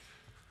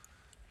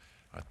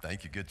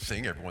Thank you. Good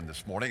seeing everyone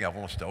this morning. I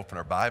want us to open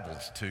our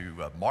Bibles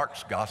to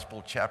Mark's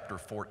Gospel, chapter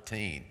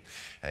 14.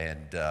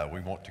 And we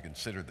want to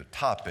consider the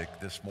topic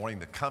this morning,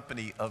 the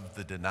company of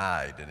the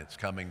denied. And it's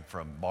coming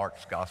from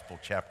Mark's Gospel,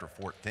 chapter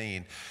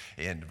 14,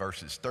 in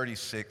verses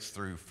 36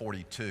 through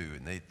 42.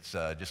 And it's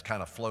just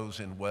kind of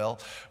flows in well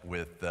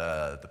with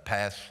the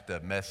past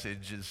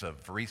messages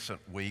of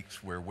recent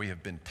weeks where we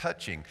have been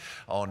touching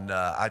on,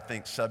 I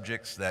think,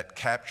 subjects that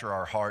capture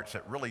our hearts,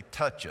 that really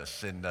touch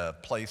us in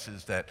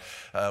places that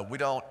we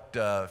don't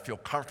feel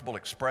comfortable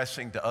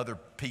expressing to other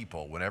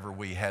people whenever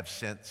we have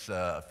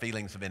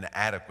feelings of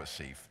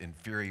inadequacy,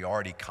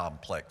 inferiority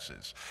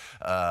complexes,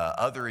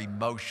 other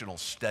emotional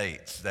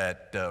states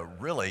that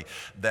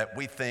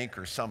we think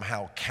are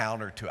somehow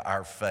counter to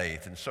our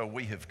faith. And so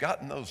we have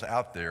gotten those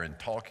out there and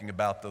talking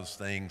about those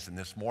things, and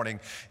this morning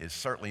is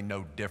certainly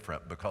no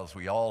different because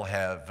we all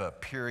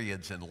have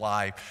periods in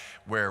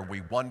life where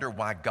we wonder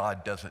why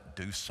God doesn't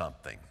do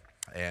something.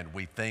 And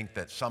we think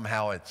that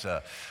somehow it's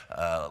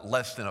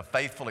less than a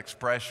faithful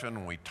expression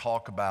when we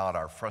talk about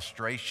our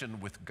frustration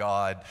with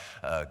God,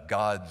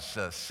 God's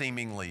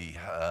seemingly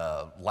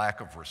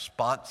lack of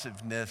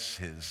responsiveness,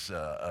 His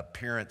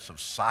appearance of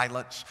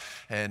silence,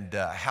 and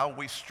how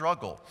we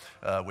struggle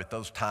with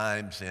those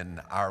times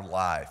in our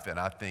life. And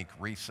I think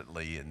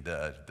recently, and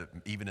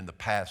even in the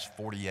past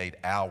 48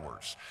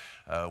 hours,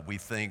 we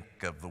think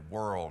of the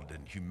world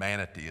and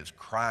humanity as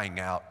crying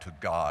out to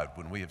God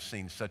when we have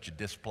seen such a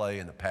display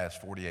in the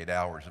past 48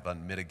 hours of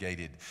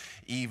unmitigated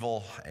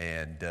evil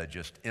and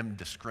just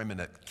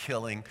indiscriminate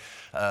killing,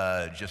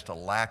 just a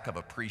lack of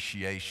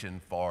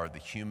appreciation for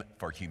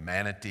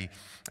humanity.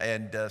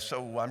 And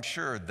so I'm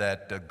sure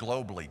that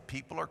globally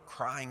people are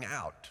crying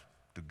out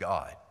to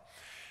God.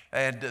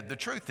 And the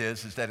truth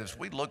is that as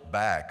we look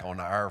back on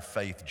our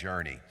faith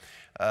journey,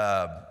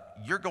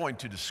 you're going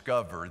to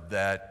discover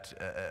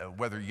that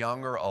whether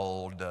young or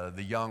old,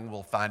 the young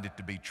will find it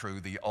to be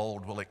true, the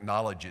old will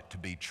acknowledge it to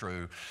be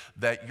true,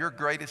 that your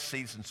greatest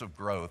seasons of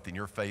growth in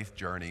your faith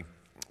journey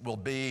will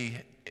be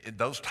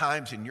those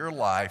times in your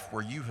life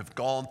where you have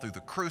gone through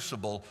the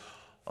crucible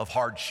of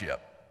hardship.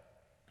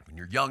 When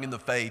you're young in the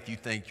faith, you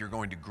think you're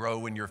going to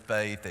grow in your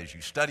faith as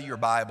you study your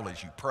Bible,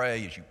 as you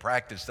pray, as you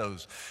practice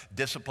those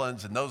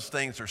disciplines, and those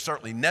things are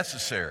certainly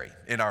necessary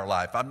in our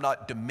life. I'm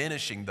not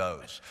diminishing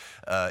those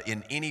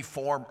in any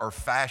form or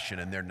fashion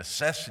and their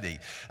necessity.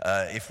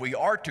 If we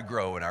are to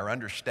grow in our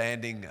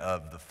understanding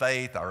of the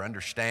faith, our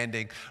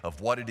understanding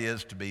of what it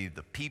is to be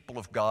the people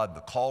of God,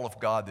 the call of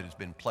God that has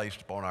been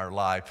placed upon our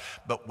life,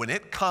 but when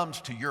it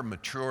comes to your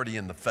maturity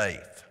in the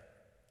faith,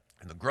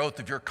 and the growth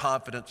of your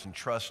confidence and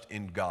trust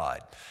in God,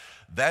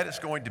 that is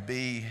going to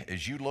be,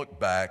 as you look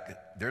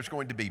back, there's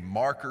going to be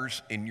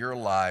markers in your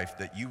life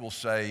that you will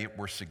say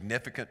were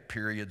significant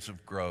periods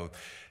of growth.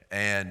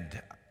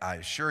 And I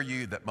assure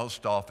you that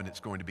most often it's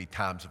going to be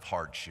times of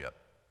hardship.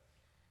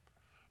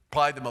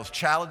 Probably the most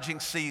challenging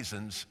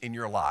seasons in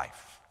your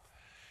life.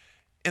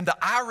 And the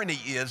irony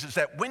is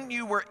that when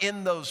you were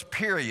in those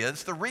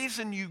periods, the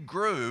reason you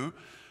grew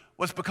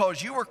was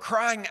because you were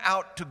crying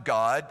out to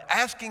God,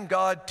 asking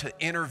God to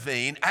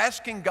intervene,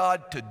 asking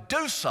God to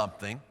do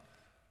something,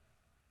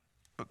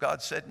 but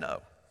God said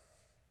no.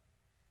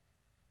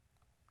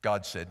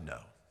 God said no.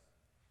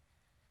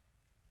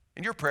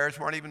 And your prayers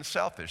weren't even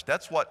selfish.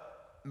 That's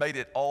what made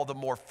it all the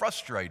more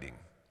frustrating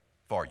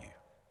for you.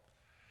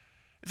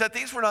 Is that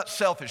these were not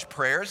selfish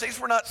prayers. These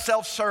were not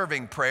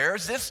self-serving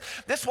prayers.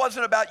 This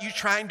wasn't about you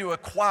trying to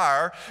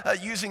acquire,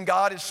 using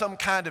God as some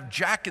kind of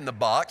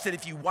jack-in-the-box, that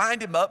if you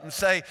wind him up and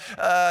say,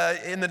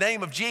 in the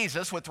name of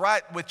Jesus, with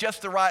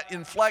just the right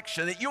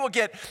inflection, that you will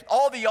get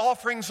all the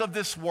offerings of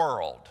this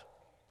world.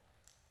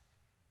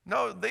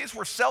 No, these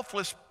were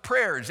selfless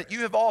prayers that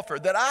you have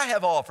offered, that I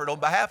have offered on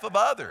behalf of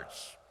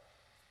others.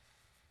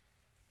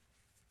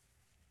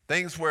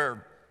 Things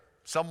where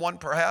someone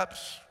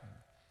perhaps,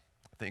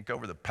 I think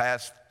over the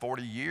past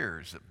 40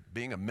 years of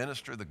being a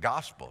minister of the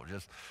gospel,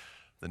 just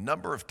the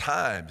number of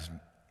times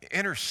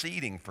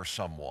interceding for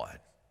someone,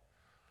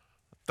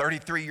 a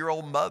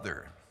 33-year-old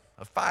mother,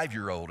 a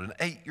 5-year-old, an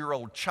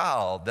 8-year-old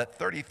child, that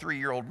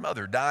 33-year-old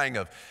mother dying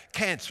of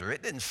cancer.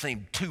 It didn't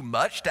seem too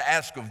much to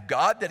ask of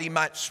God that he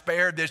might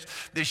spare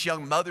this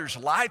young mother's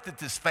life, that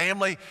this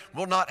family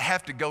will not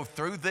have to go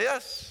through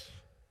this.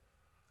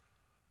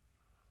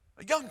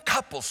 A young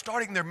couple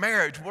starting their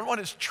marriage when one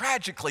is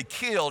tragically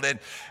killed in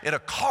a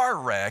car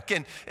wreck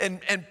and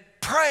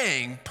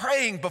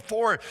praying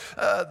before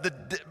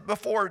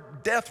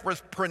death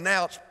was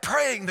pronounced,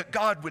 praying that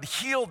God would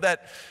heal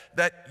that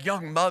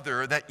young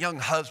mother, that young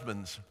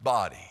husband's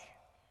body.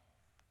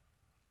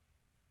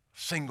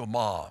 Single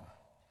mom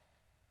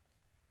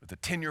with a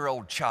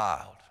 10-year-old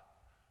child,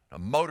 a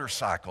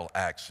motorcycle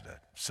accident,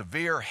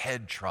 severe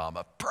head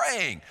trauma,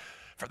 praying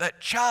for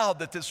that child,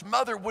 that this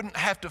mother wouldn't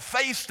have to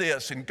face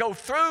this and go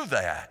through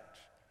that.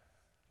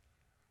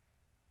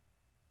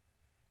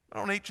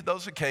 On each of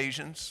those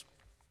occasions,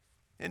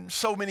 and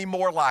so many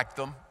more like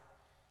them,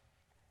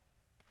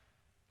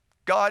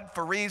 God,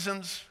 for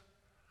reasons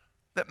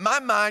that my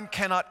mind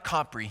cannot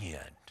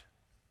comprehend,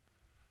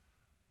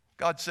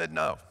 God said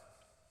no.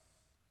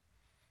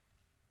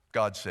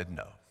 God said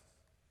no.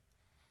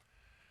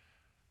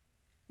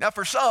 Now,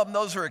 for some,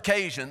 those are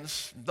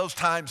occasions, those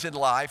times in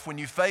life when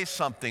you face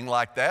something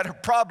like that, or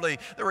probably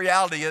the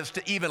reality is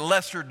to even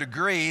lesser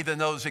degree than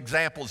those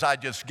examples I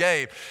just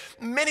gave.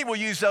 Many will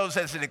use those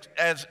as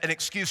an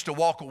excuse to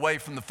walk away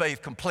from the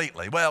faith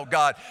completely. Well,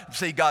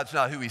 God's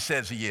not who he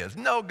says he is.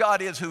 No,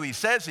 God is who he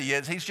says he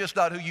is. He's just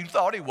not who you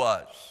thought he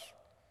was.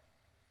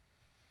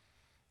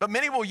 But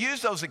many will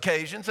use those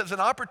occasions as an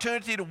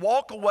opportunity to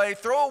walk away,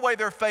 throw away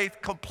their faith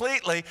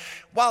completely,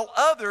 while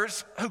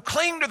others who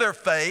cling to their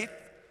faith,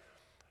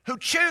 who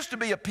choose to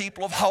be a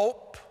people of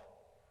hope,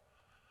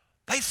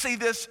 they see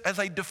this as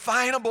a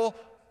definable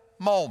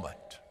moment.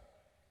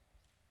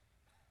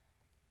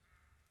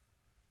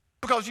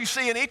 Because you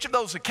see, in each of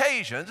those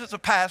occasions, as a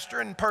pastor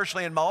and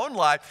personally in my own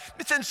life,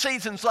 it's in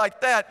seasons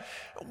like that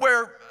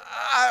where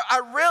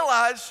I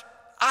realized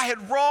I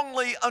had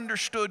wrongly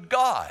understood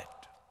God.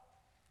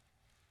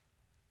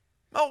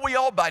 Oh, we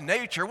all by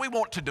nature, we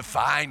want to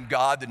define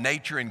God, the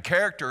nature and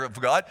character of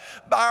God,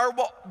 by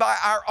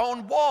our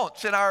own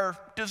wants and our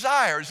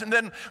desires. And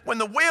then when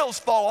the wheels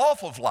fall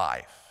off of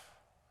life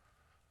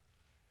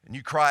and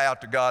you cry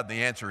out to God,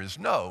 the answer is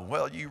no,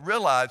 well, you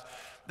realize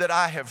that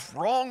I have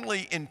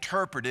wrongly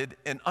interpreted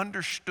and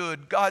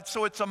understood God.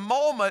 So it's a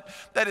moment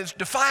that is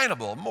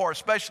definable, more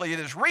especially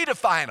it is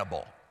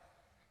redefinable.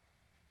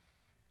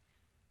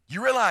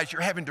 You realize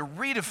you're having to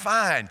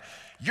redefine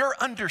your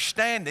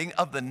understanding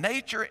of the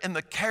nature and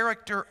the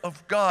character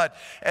of God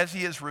as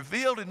he is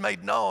revealed and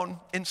made known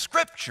in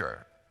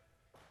Scripture,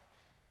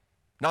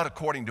 not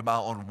according to my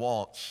own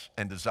wants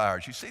and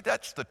desires. You see,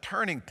 that's the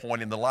turning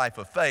point in the life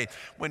of faith,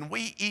 when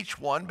we each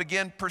one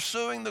begin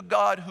pursuing the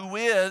God who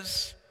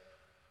is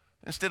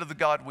instead of the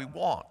God we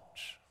want.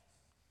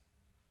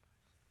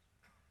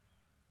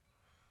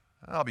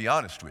 I'll be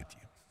honest with you.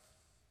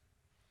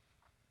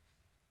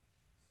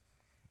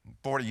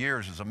 40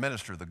 years as a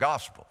minister of the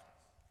gospel,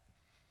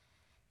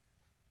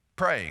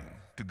 praying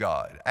to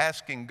God,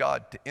 asking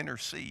God to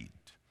intercede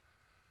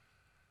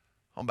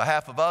on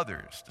behalf of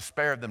others, to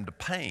spare them to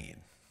pain.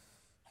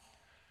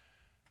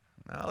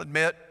 I'll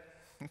admit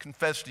and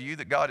confess to you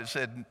that God has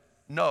said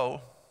no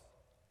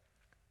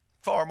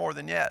far more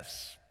than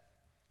yes.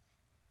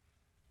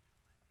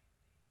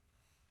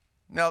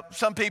 Now,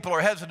 some people are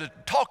hesitant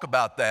to talk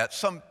about that.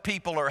 Some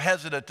people are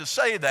hesitant to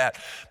say that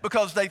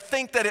because they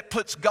think that it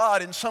puts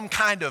God in some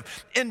kind of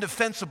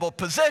indefensible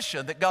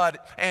position, that God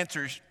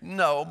answers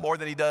no more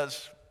than he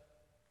does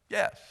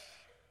yes.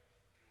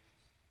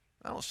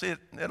 I don't see it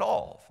at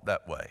all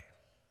that way.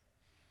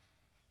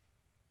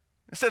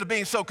 Instead of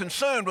being so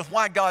consumed with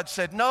why God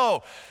said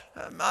no,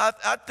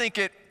 I think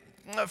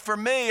for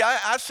me,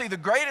 I see the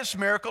greatest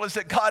miracle is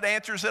that God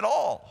answers it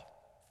all.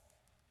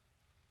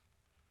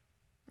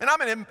 And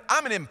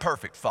I'm an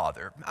imperfect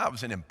father. I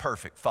was an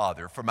imperfect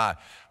father for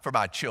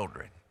my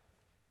children.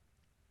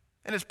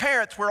 And as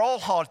parents, we're all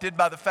haunted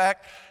by the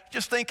fact,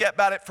 just think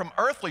about it from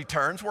earthly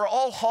terms, we're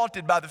all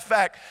haunted by the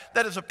fact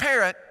that as a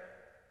parent,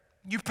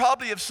 you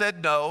probably have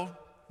said no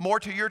more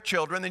to your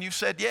children than you've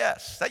said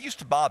yes. That used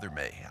to bother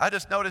me. I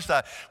just noticed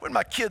when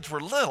my kids were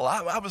little,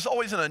 I was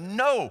always in a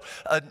no.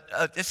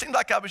 It seemed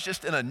like I was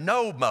just in a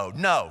no mode.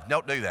 No,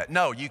 don't do that.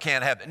 No, you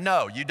can't have it.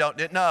 No, you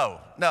don't. No.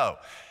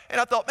 And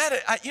I thought, man,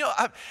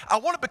 I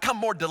want to become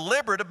more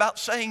deliberate about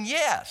saying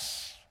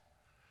yes.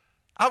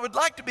 I would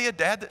like to be a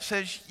dad that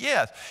says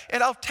yes.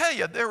 And I'll tell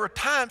you, there were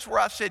times where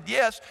I said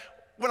yes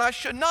when I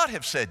should not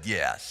have said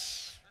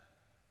yes.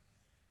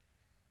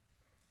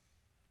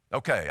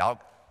 Okay,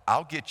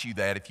 I'll get you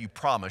that if you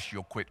promise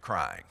you'll quit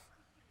crying.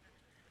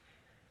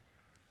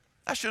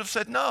 I should have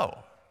said no.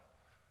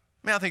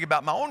 I think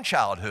about my own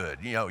childhood.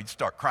 You'd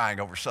start crying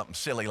over something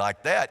silly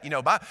like that.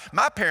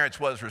 My parents'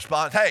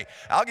 response, hey,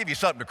 I'll give you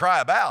something to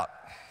cry about.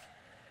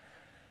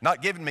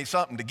 Not giving me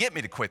something to get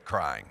me to quit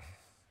crying.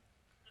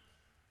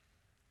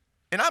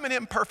 And I'm an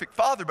imperfect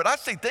father, but I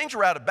see things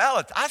are out of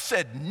balance. I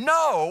said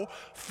no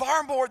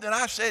far more than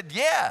I said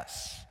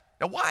yes.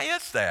 Now, why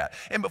is that?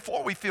 And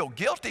before we feel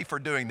guilty for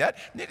doing that,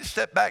 you need to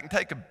step back and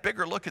take a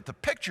bigger look at the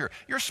picture.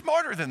 You're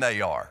smarter than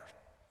they are.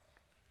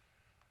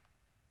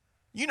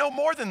 You know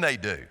more than they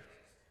do.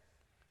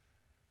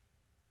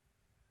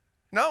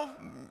 No,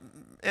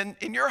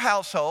 in your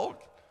household,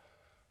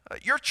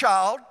 your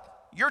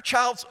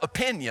child's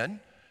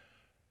opinion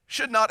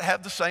should not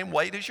have the same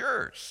weight as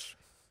yours.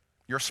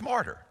 You're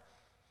smarter.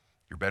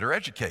 You're better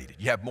educated.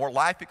 You have more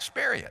life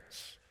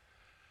experience.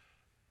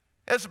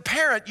 As a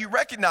parent, you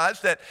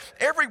recognize that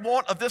every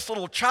want of this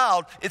little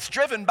child, it's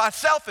driven by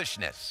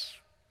selfishness.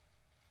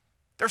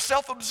 They're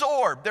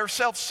self-absorbed, they're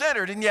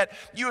self-centered, and yet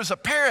you as a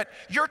parent,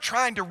 you're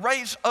trying to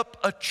raise up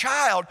a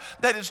child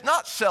that is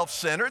not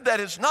self-centered, that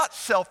is not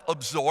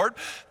self-absorbed,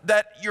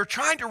 that you're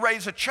trying to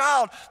raise a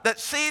child that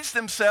sees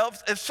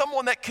themselves as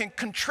someone that can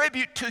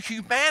contribute to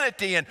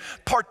humanity and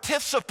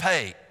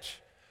participate,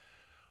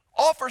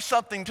 offer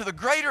something to the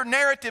greater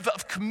narrative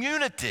of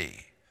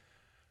community.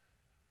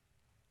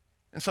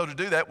 And so to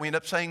do that, we end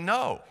up saying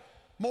no,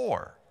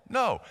 more.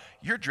 No,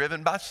 you're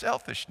driven by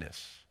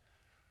selfishness.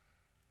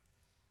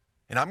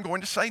 And I'm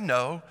going to say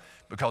no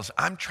because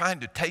I'm trying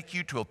to take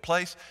you to a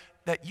place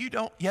that you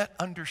don't yet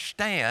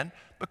understand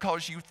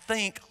because you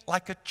think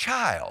like a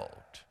child.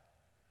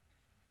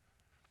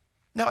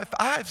 Now, if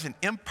I, as an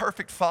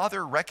imperfect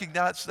father,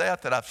 recognize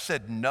that I've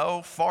said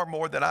no far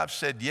more than I've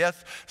said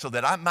yes, so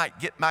that I might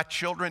get my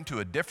children to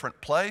a different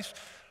place,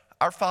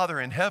 our Father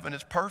in heaven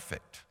is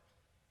perfect.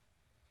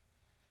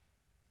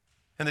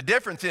 And the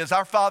difference is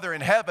our Father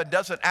in heaven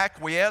doesn't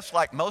acquiesce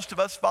like most of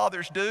us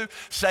fathers do,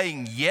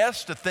 saying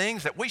yes to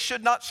things that we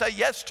should not say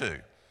yes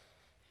to.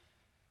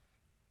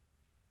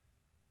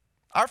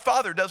 Our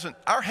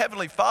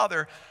Heavenly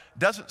Father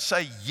doesn't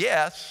say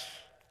yes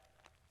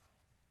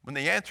when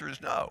the answer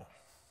is no.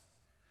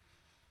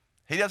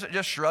 He doesn't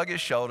just shrug his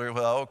shoulder,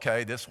 well,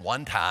 okay, this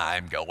one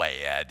time, go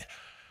ahead.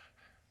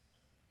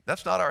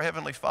 That's not our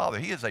Heavenly Father.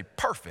 He is a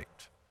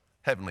perfect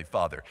Heavenly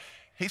Father.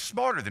 He's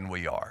smarter than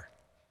we are.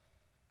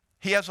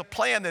 He has a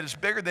plan that is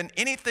bigger than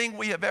anything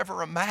we have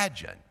ever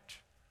imagined.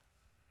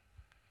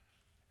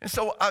 And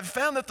so I've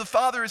found that the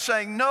Father is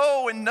saying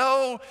no and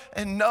no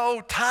and no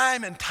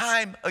time and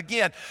time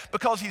again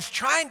because He's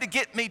trying to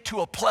get me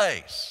to a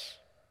place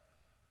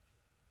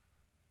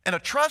and a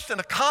trust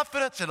and a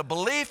confidence and a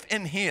belief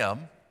in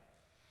Him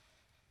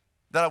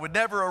that I would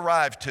never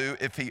arrive to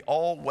if He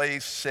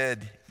always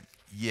said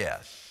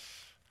yes.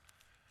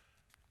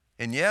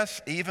 And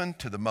yes, even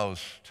to the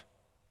most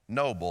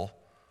noble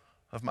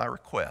of my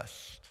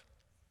requests.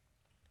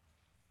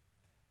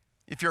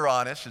 If you're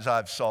honest, as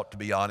I've sought to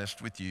be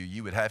honest with you,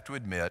 you would have to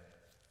admit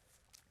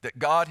that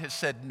God has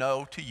said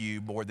no to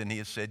you more than He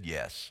has said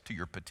yes to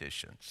your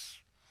petitions.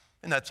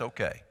 And that's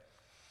okay.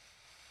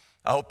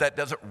 I hope that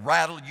doesn't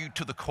rattle you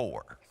to the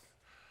core.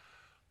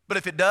 But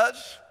if it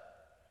does,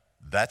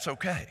 that's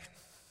okay.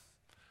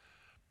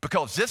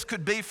 Because this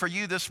could be for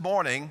you this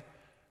morning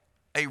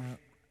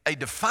a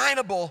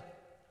definable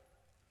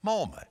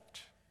moment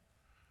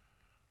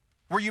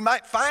where you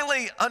might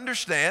finally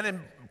understand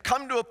and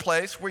come to a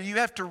place where you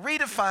have to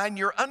redefine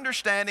your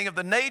understanding of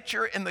the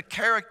nature and the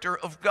character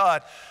of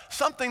God,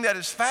 something that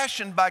is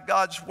fashioned by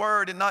God's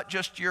word and not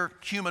just your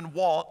human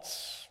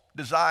wants,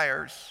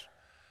 desires,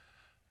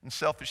 and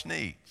selfish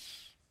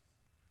needs.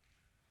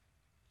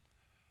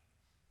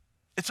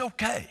 It's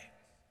okay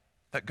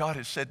that God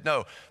has said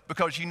no,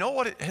 because you know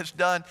what it has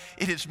done?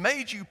 It has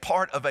made you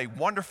part of a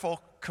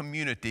wonderful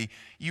community.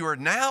 You are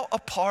now a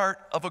part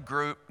of a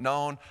group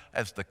known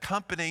as the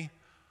Company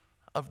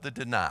of the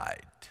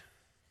Denied.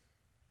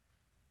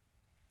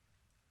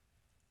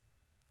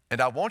 And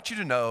I want you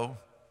to know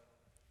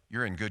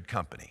you're in good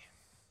company.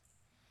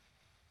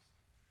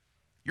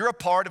 You're a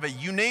part of a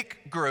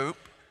unique group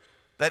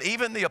that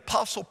even the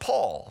Apostle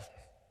Paul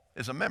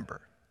is a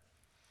member.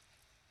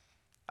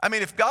 I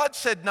mean, if God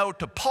said no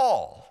to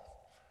Paul,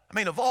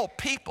 of all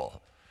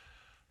people,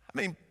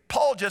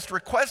 Paul just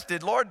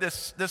requested, Lord,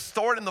 this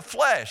thorn in the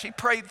flesh. He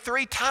prayed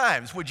 3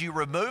 times. Would you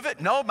remove it?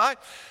 No,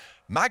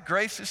 my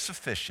grace is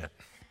sufficient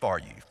for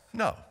you.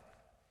 No.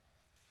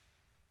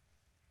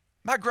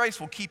 My grace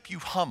will keep you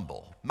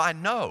humble. My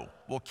no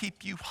will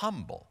keep you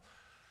humble.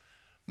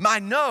 My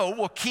no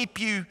will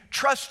keep you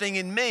trusting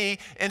in me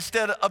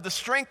instead of the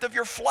strength of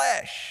your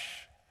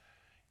flesh,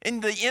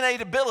 in the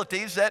innate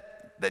abilities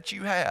that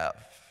you have.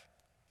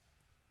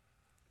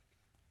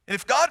 And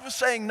if God was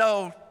saying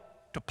no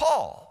to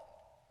Paul,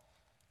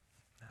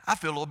 I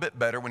feel a little bit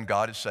better when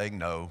God is saying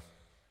no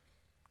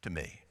to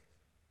me.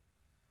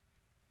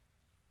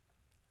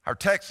 Our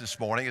text this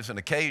morning is an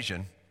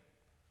occasion,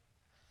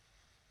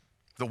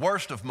 the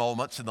worst of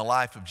moments in the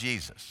life of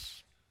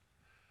Jesus,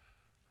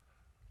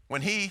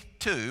 when He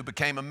too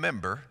became a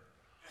member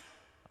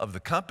of the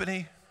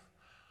Company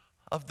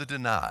of the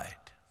Denied,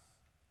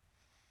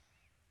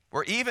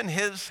 where even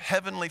His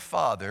Heavenly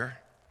Father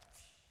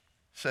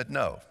said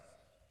no.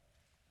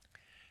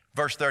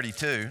 Verse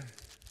 32,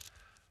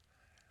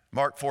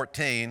 Mark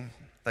 14,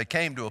 they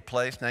came to a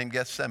place named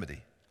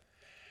Gethsemane.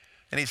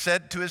 And He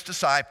said to His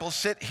disciples,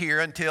 sit here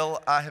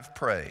until I have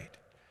prayed.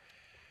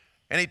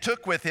 And He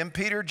took with Him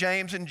Peter,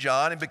 James, and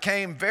John and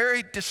became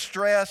very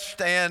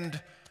distressed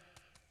and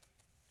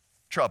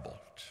troubled.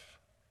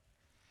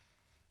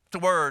 It's a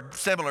word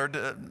similar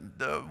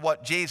to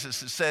what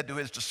Jesus has said to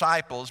His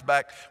disciples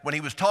back when He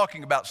was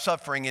talking about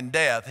suffering and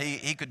death.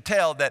 He could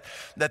tell that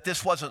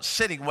this wasn't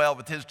sitting well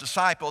with His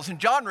disciples. And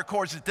John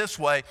records it this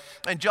way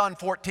in John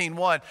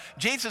 14:1.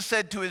 Jesus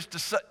said to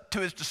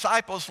His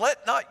disciples,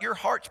 let not your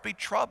hearts be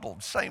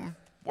troubled. Same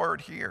word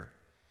here.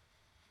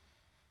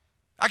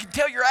 I can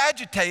tell you're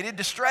agitated,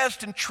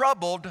 distressed, and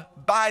troubled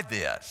by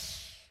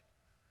this.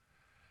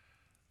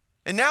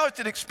 And now it's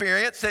an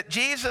experience that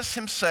Jesus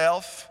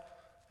Himself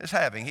is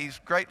having. He's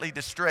greatly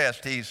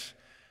distressed. He's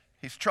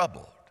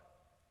troubled.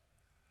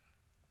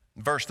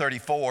 Verse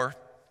 34,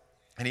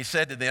 and He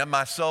said to them,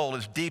 my soul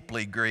is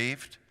deeply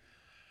grieved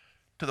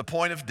to the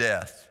point of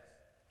death.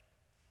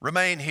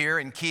 Remain here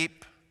and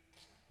keep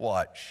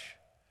watch.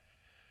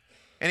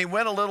 And He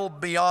went a little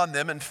beyond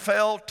them and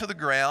fell to the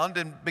ground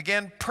and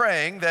began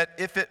praying that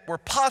if it were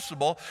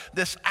possible,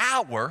 this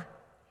hour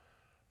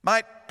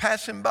might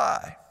pass Him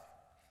by.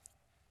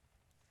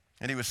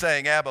 And he was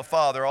saying, Abba,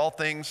 Father, all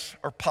things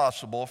are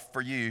possible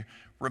for you.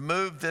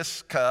 Remove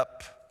this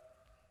cup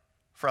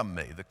from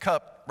me. The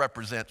cup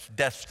represents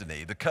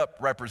destiny. The cup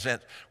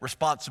represents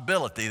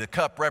responsibility. The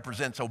cup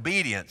represents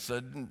obedience.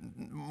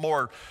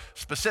 More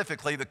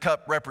specifically, the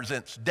cup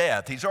represents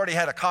death. He's already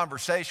had a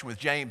conversation with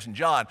James and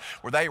John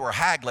where they were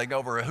haggling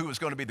over who was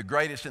going to be the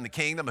greatest in the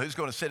kingdom, who's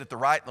going to sit at the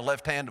right and the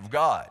left hand of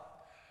God.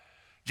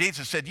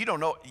 Jesus said, you don't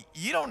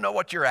know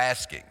what you're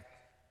asking.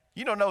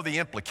 You don't know the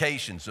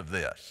implications of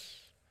this.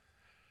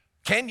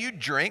 Can you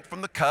drink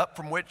from the cup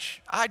from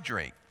which I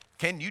drink?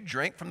 Can you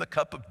drink from the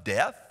cup of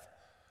death?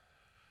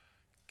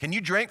 Can you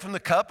drink from the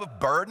cup of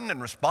burden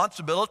and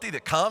responsibility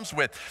that comes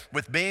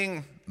with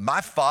being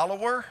my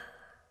follower?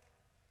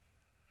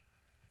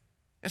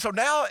 And so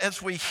now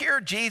as we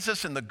hear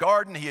Jesus in the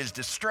garden, he is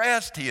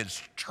distressed, he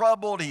is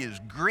troubled, he is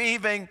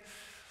grieving.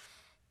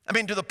 I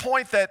mean, to the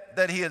point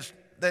that he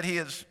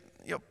has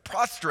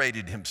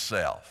prostrated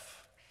himself.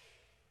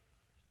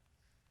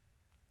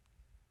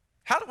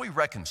 How do we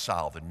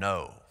reconcile the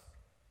no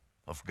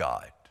of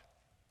God?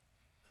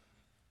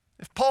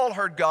 If Paul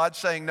heard God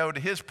saying no to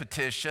his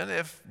petition,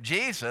 if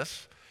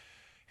Jesus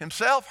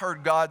himself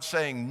heard God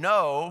saying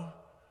no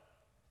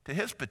to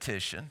his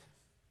petition,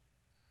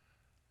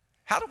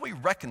 how do we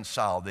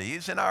reconcile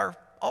these in our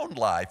own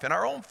life, in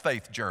our own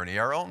faith journey,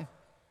 our own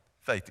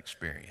faith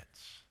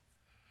experience?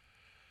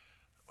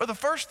 Well, the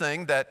first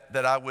thing that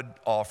I would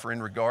offer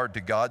in regard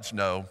to God's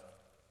no,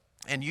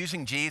 and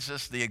using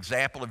Jesus, the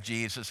example of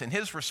Jesus, and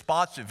his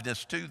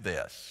responsiveness to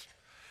this,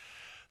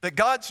 that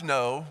God's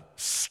no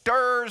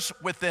stirs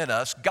within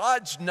us,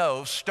 God's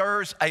no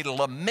stirs a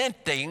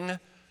lamenting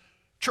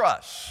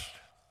trust.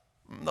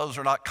 Those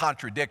are not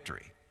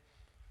contradictory.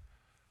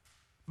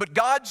 But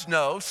God's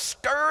no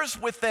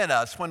stirs within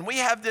us when we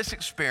have this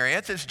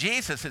experience, as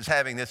Jesus is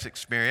having this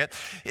experience,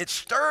 it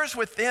stirs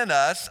within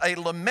us a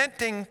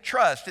lamenting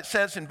trust. It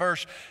says in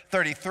verse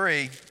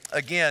 33,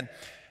 again,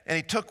 and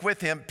he took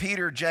with him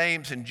Peter,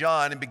 James, and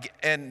John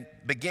and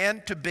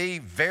began to be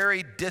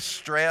very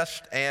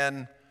distressed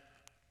and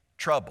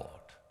troubled.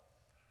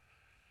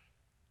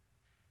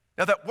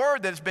 Now that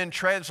word that has been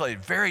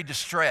translated, very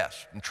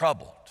distressed and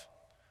troubled,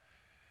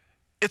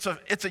 it's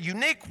a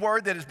unique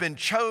word that has been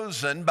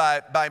chosen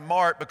by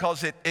Mark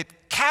because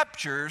it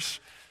captures,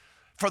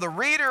 for the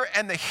reader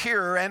and the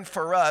hearer and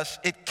for us,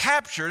 it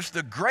captures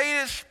the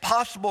greatest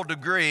possible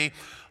degree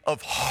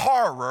of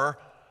horror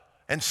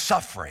and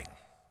suffering.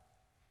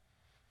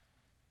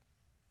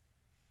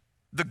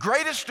 The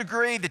greatest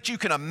degree that you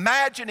can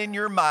imagine in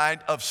your mind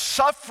of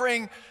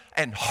suffering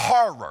and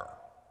horror.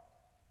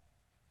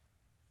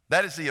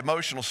 That is the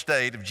emotional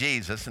state of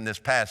Jesus in this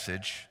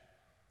passage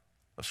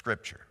of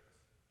Scripture.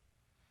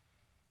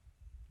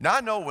 Now,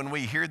 I know when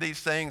we hear these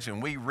things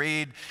and we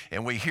read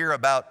and we hear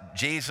about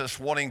Jesus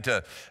wanting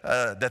to,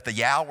 that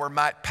the hour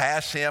might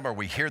pass him, or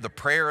we hear the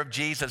prayer of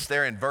Jesus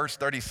there in verse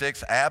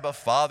 36, Abba,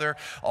 Father,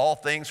 all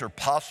things are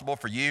possible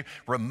for you.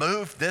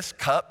 Remove this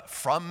cup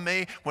from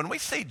me. When we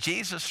see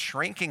Jesus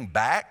shrinking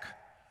back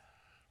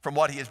from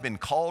what he has been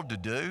called to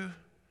do,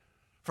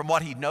 from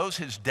what he knows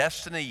his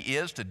destiny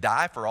is to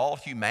die for all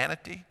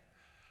humanity,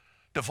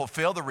 to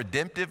fulfill the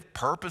redemptive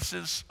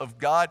purposes of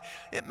God,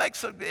 it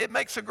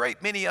makes a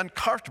great many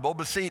uncomfortable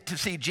to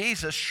see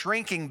Jesus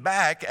shrinking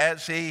back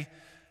as he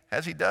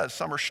does.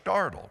 Some are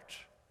startled.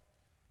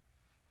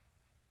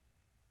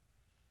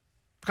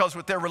 Because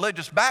with their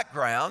religious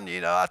background,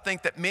 I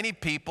think that many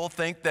people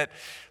think that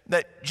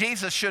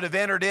Jesus should have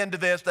entered into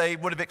this. They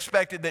would have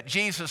expected that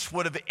Jesus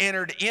would have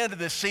entered into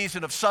this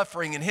season of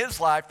suffering in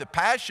his life, the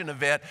Passion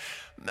event,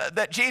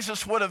 that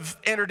Jesus would have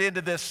entered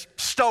into this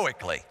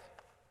stoically.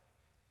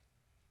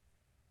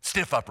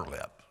 Stiff upper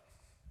lip.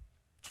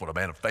 That's what a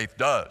man of faith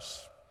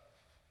does.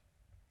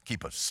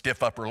 Keep a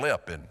stiff upper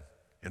lip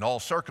in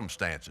all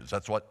circumstances.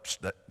 That's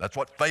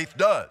what faith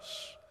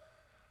does.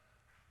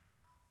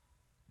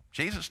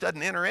 Jesus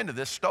doesn't enter into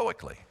this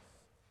stoically.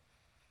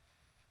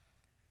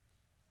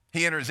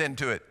 He enters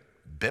into it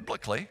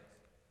biblically.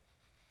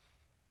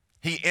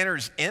 He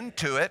enters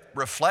into it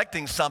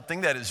reflecting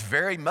something that is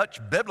very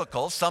much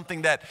biblical,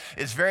 something that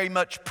is very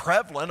much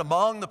prevalent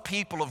among the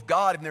people of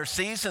God in their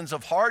seasons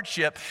of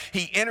hardship.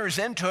 He enters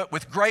into it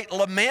with great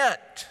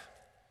lament,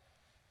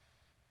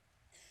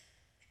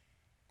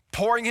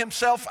 pouring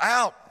himself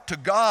out to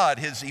God,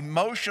 his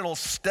emotional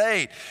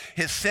state,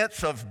 his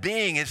sense of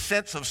being, his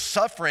sense of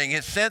suffering,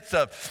 his sense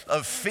of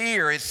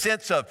fear, his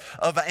sense of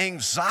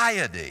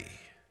anxiety.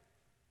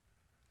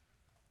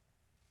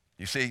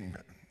 You see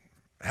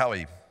how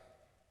he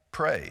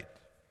prayed.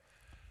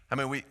 I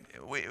mean,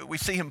 we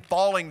see him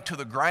falling to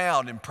the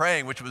ground and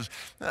praying, which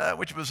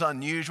was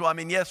unusual. I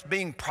mean, yes,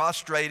 being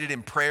prostrated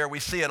in prayer, we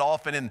see it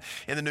often in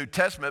the New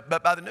Testament,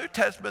 but by the New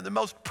Testament, the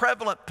most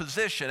prevalent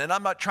position, and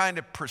I'm not trying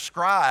to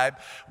prescribe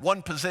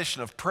one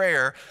position of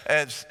prayer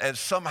as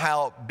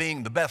somehow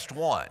being the best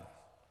one.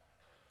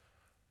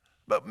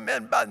 But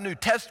by the New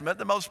Testament,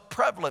 the most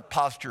prevalent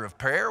posture of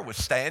prayer was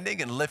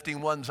standing and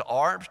lifting one's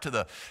arms to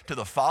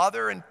the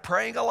Father and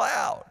praying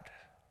aloud.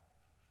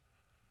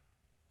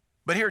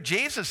 But here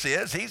Jesus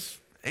is,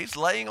 he's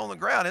laying on the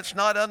ground. It's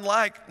not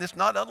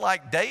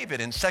unlike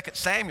David in 2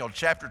 Samuel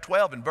chapter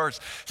 12 and verse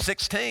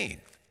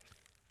 16.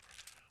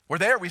 Where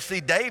there we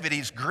see David,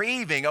 he's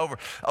grieving over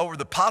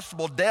the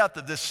possible death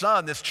of this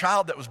son, this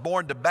child that was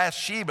born to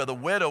Bathsheba, the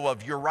widow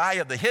of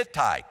Uriah the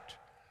Hittite.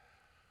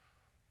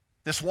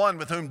 This one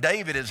with whom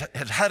David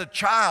has had a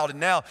child, and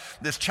now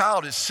this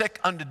child is sick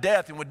unto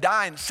death and would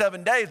die in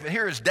 7 days. But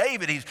here is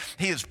David,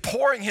 he is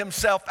pouring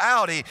himself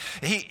out. He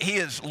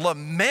is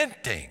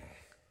lamenting.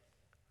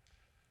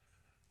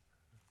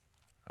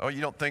 Oh,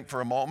 you don't think for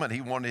a moment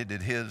he wanted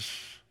his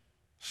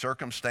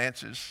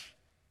circumstances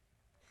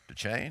to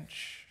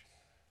change?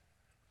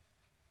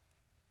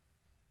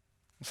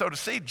 And so to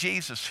see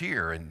Jesus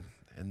here and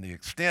the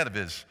extent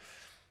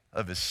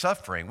of his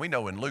suffering, we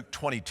know in Luke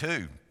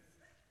 22,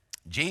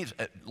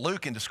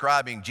 Luke, in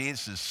describing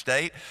Jesus'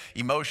 state,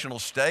 emotional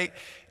state,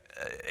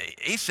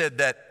 he said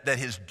that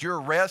his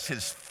duress,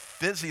 his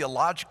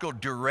physiological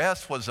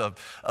duress was of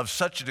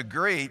such a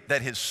degree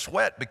that his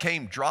sweat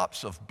became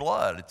drops of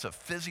blood. It's a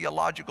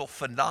physiological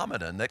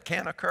phenomenon that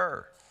can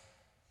occur.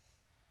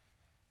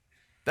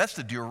 That's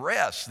the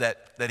duress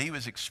that he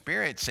was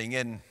experiencing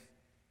in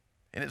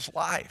his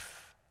life.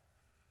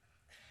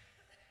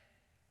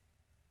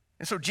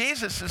 And so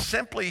Jesus is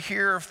simply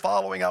here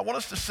following, I want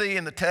us to see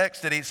in the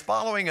text that he's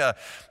following a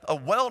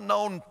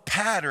well-known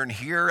pattern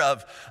here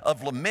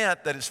of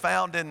lament that is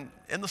found in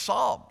the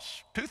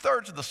Psalms.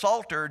 2/3 of the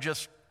Psalter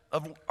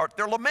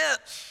they're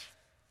laments.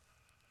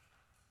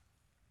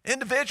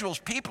 Individuals,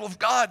 people of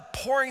God,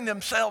 pouring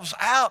themselves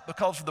out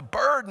because of the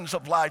burdens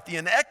of life, the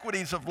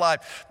inequities of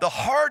life, the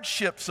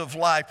hardships of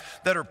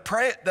life that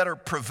are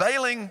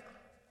prevailing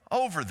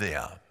over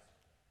them.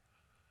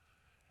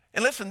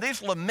 And listen,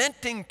 these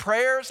lamenting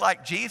prayers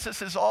like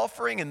Jesus is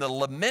offering and the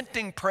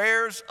lamenting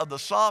prayers of the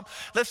Psalm,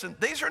 listen,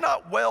 these are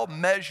not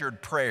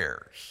well-measured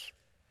prayers.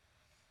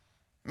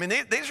 I mean,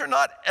 these are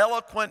not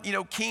eloquent,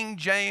 King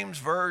James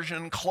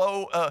Version,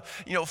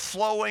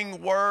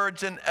 flowing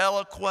words and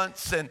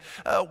eloquence and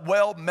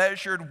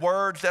well-measured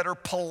words that are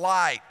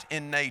polite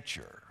in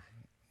nature.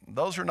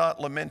 Those are not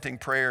lamenting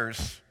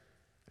prayers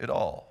at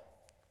all.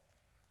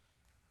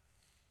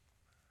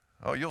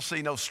 Oh, you'll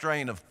see no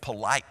strain of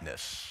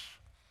politeness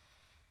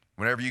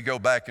whenever you go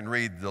back and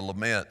read the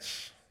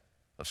laments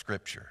of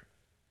Scripture.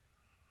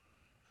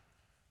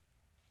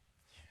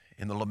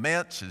 In the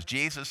laments, as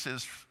Jesus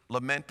is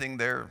lamenting,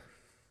 there's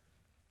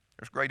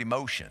great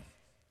emotion.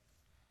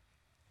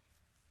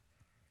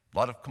 A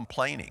lot of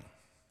complaining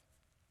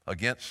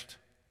against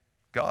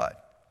God.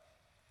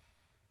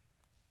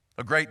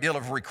 A great deal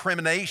of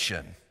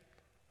recrimination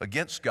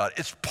against God.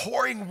 It's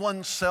pouring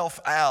oneself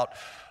out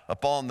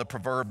upon the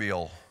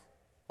proverbial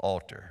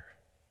altar.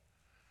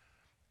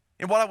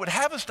 And what I would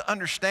have us to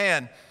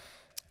understand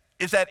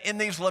is that in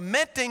these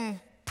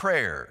lamenting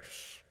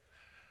prayers,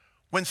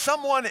 when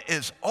someone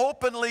is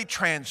openly,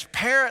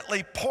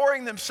 transparently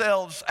pouring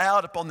themselves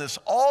out upon this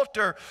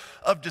altar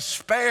of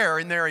despair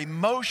in their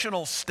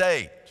emotional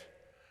state,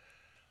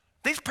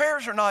 these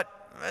are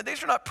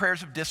not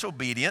prayers of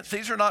disobedience.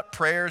 These are not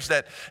prayers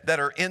that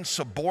are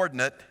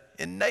insubordinate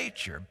in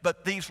nature.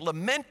 But these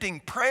lamenting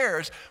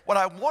prayers, what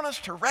I want us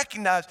to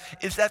recognize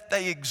is that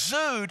they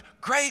exude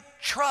great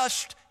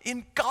trust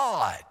in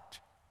God.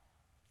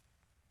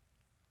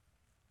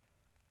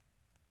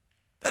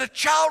 That a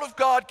child of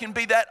God can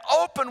be that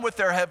open with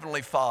their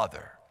Heavenly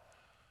Father.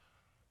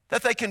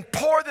 That they can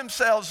pour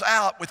themselves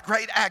out with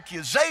great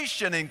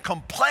accusation and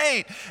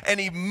complaint and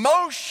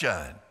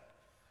emotion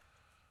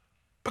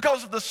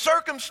because of the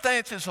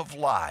circumstances of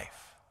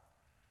life.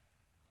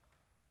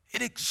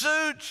 It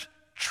exudes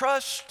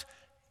trust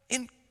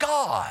in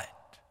God.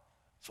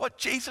 That's what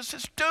Jesus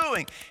is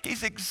doing.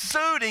 He's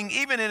exuding,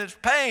 even in his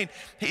pain,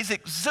 he's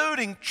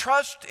exuding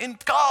trust in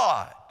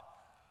God.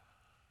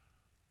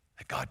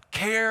 That God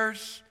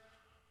cares,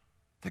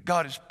 that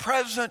God is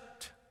present,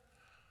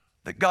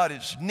 that God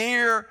is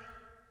near,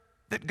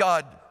 that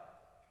God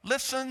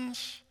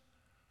listens.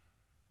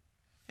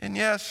 And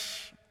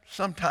yes,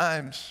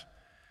 sometimes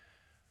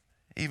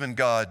even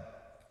God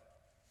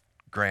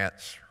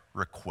grants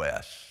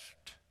requests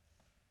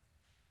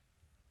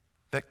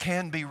that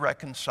can be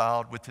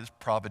reconciled with his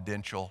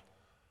providential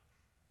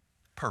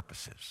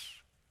purposes.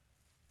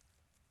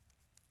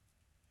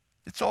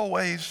 It's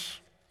always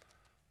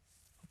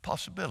a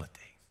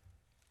possibility.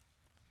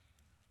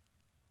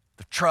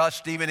 The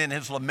trust, even in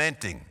his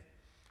lamenting,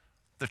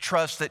 the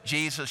trust that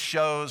Jesus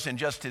shows in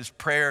just his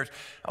prayers,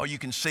 you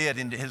can see it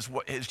in his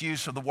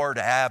use of the word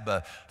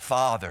Abba,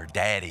 Father,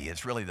 Daddy.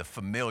 It's really the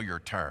familiar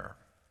term.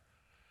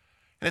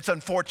 And it's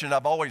unfortunate,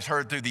 I've always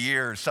heard through the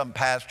years some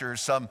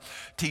pastors, some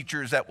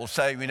teachers that will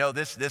say,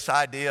 this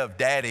idea of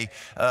daddy,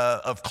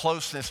 of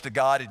closeness to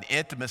God and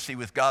intimacy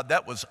with God,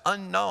 that was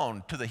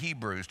unknown to the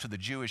Hebrews, to the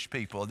Jewish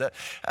people.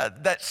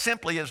 That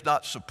simply is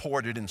not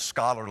supported in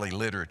scholarly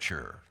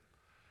literature.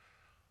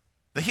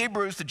 The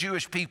Hebrews, the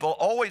Jewish people,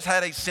 always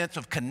had a sense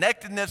of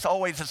connectedness,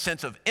 always a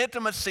sense of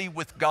intimacy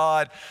with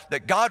God,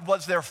 that God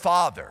was their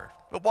father.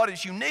 But what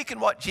is unique in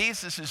what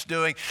Jesus is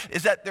doing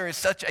is that there is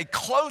such a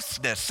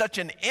closeness, such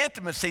an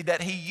intimacy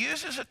that he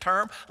uses a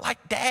term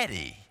like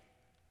daddy.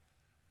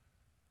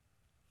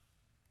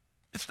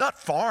 It's not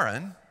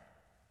foreign.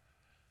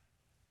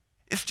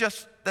 It's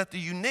just that the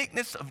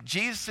uniqueness of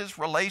Jesus'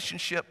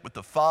 relationship with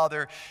the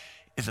Father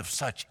is of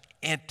such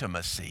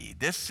intimacy.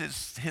 This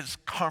is his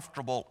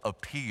comfortable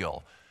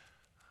appeal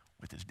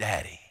with his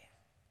daddy.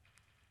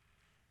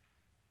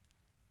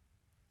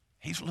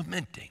 He's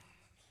lamenting.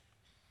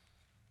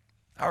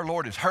 Our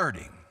Lord is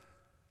hurting.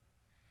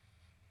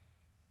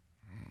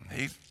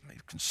 He's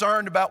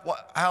concerned about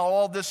how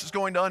all this is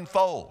going to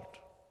unfold.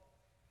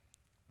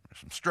 There's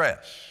some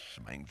stress,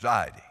 some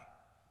anxiety.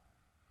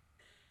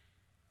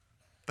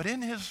 But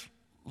in his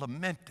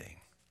lamenting,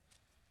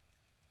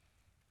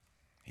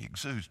 he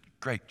exudes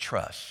great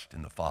trust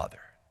in the Father.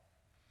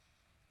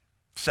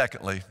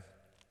 Secondly,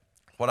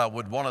 what I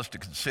would want us to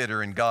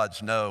consider in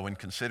God's no and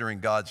considering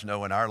God's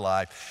no in our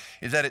life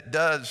is that it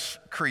does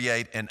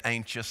create an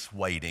anxious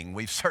waiting.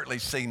 We've certainly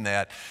seen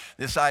that,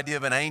 this idea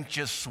of an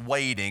anxious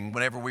waiting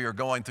whenever we are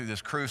going through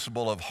this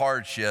crucible of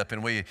hardship,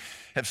 and we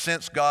have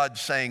sensed God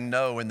saying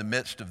no in the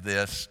midst of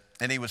this.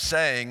 And he was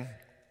saying,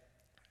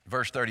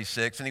 verse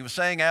 36, and he was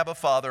saying, Abba,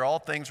 Father, all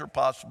things are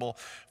possible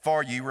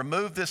for you.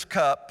 Remove this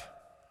cup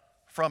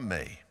from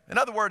me. In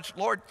other words,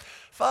 Lord,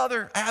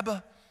 Father,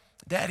 Abba,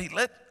 Daddy,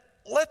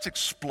 let's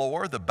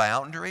explore the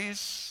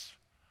boundaries.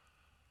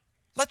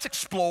 Let's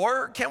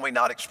explore. Can we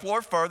not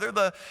explore further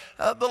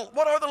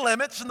what are the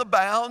limits and the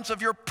bounds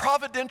of your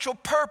providential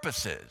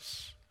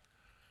purposes?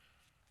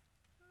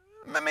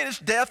 I mean, is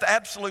death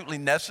absolutely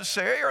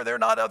necessary? Are there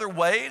not other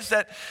ways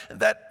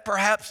that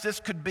perhaps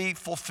this could be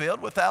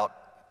fulfilled without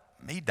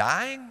me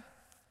dying?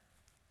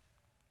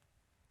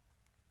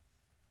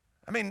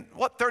 I mean,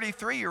 what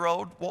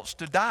 33-year-old wants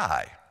to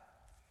die?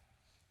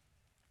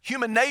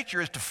 Human nature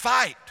is to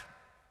fight,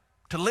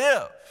 to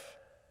live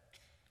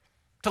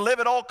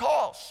at all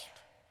costs.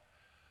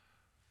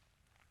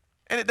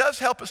 And it does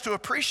help us to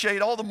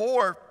appreciate all the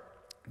more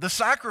the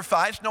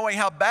sacrifice, knowing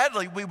how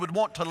badly we would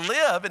want to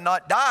live and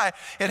not die.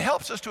 It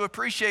helps us to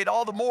appreciate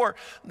all the more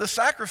the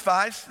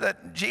sacrifice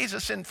that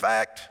Jesus, in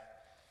fact,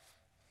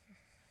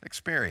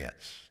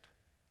 experienced.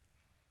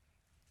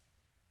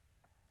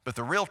 But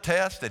the real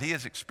test that he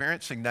is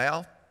experiencing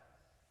now,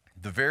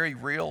 the very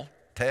real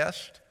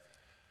test,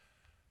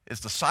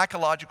 is the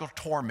psychological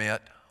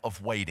torment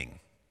of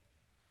waiting.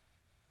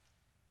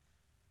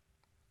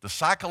 The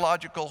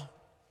psychological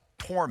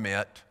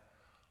torment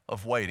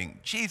of waiting.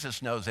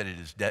 Jesus knows that it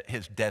is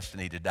his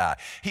destiny to die.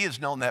 He has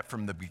known that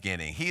from the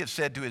beginning. He has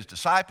said to his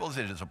disciples,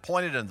 it is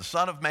appointed unto the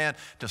Son of Man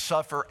to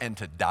suffer and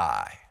to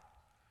die.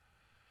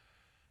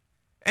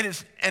 And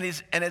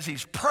as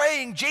he's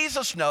praying,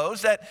 Jesus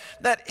knows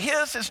that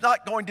his is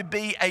not going to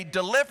be a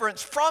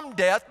deliverance from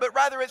death, but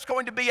rather it's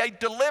going to be a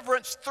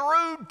deliverance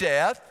through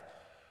death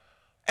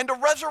and a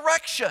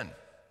resurrection.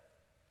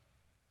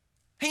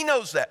 He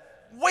knows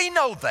that. We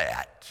know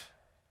that.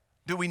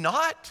 Do we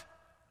not?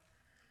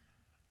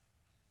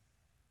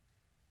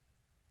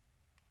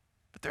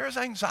 But there is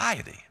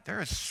anxiety.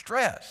 There is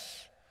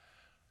stress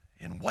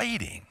in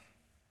waiting.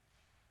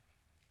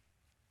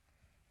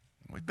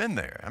 We've been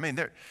there. I mean,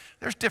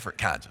 there's different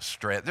kinds of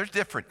stress. There's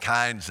different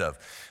kinds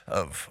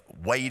of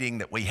waiting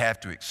that we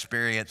have to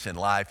experience in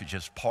life. It's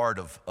just part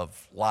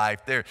of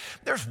life.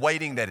 There's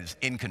waiting that is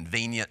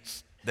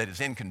inconvenient.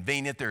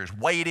 There's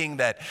waiting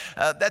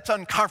that's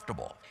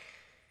uncomfortable.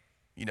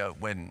 You know,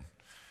 when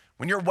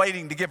you're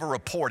waiting to give a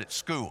report at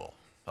school,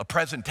 a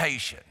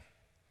presentation,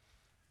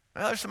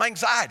 well, there's some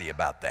anxiety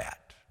about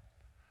that.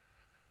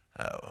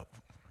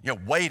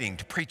 Waiting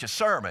to preach a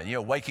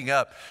sermon, waking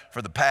up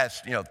for the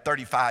past,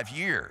 35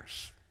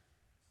 years.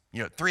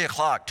 3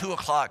 o'clock, 2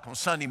 o'clock on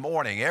Sunday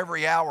morning,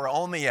 every hour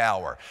on the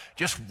hour,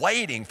 just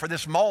waiting for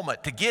this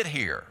moment to get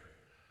here.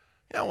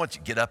 Once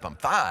you get up, I'm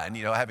fine,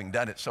 having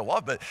done it so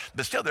often,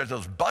 but still there's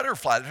those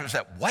butterflies, there's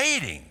that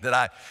waiting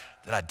that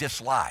I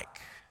dislike.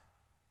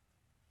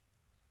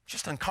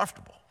 Just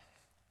uncomfortable.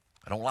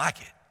 I don't like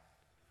it.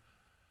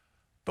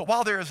 But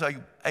while there is a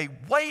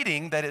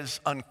waiting that is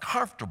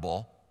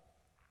uncomfortable,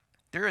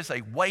 there is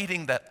a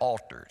waiting that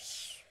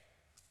alters.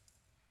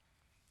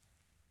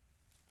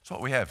 That's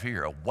what we have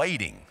here, a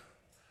waiting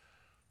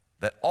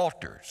that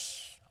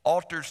alters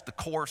the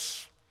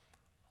course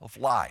of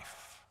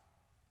life.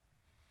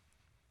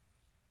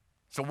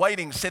 It's a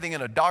waiting sitting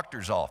in a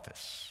doctor's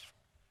office,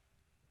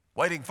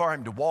 waiting for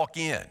him to walk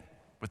in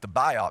with the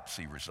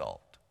biopsy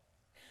result.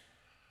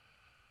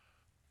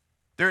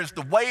 There's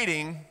the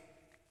waiting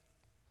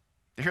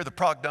to hear the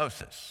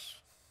prognosis.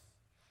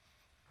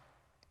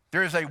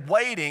 There is a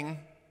waiting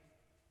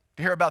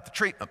to hear about the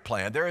treatment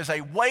plan. There is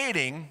a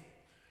waiting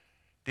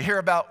to hear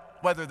about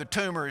whether the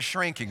tumor is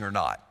shrinking or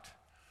not.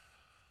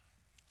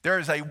 There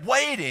is a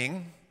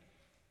waiting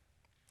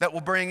that will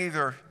bring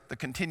either the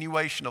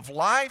continuation of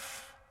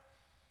life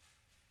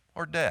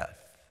or death.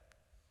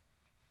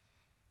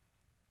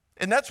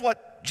 And that's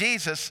what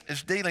Jesus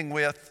is dealing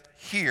with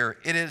here.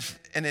 It is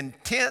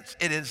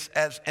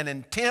as an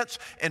intense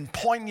and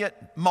poignant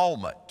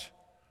moment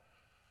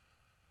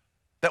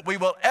that we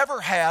will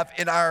ever have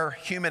in our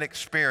human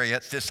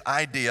experience, this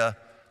idea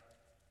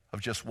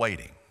of just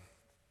waiting.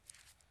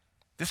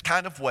 This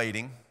kind of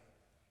waiting,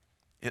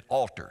 it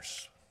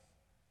alters.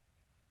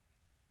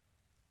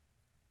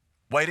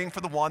 Waiting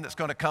for the one that's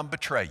going to come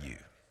betray you.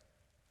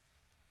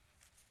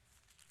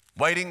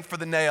 Waiting for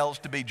the nails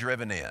to be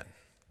driven in.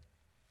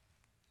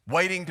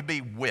 Waiting to be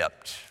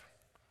whipped.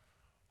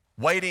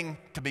 Waiting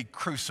to be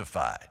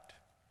crucified.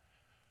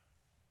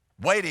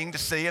 Waiting to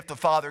see if the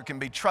Father can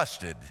be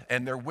trusted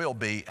and there will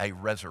be a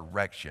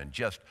resurrection.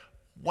 Just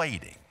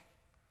waiting.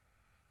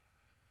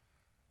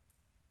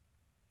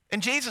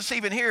 And Jesus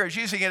even here is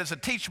using it as a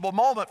teachable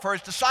moment for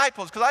his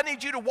disciples, because I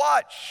need you to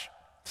watch.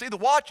 See, the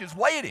watch is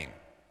waiting.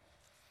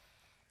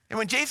 And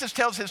when Jesus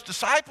tells his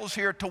disciples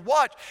here to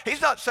watch, he's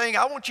not saying,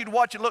 I want you to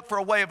watch and look for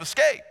a way of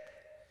escape.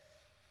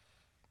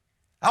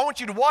 I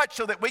want you to watch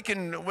so that we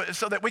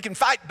can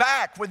fight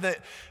back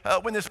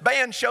when this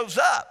band shows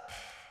up.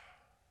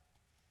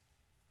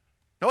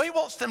 No, he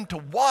wants them to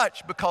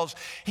watch because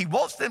he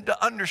wants them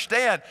to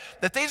understand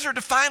that these are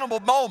definable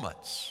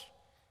moments.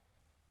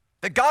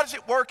 That God is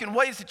at work in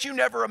ways that you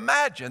never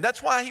imagined.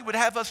 That's why he would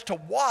have us to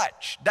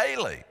watch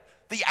daily.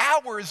 The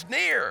hour is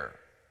near.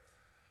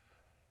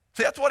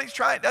 See, that's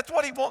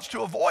what he wants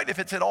to avoid if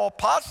it's at all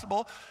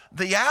possible.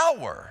 The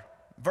hour,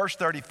 verse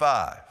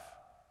 35.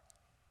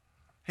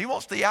 He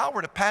wants the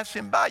hour to pass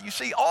him by. You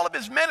see, all of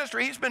his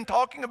ministry, he's been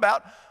talking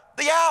about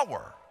the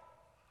hour.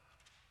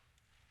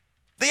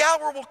 The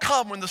hour will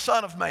come when the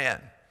Son of Man,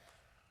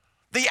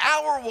 the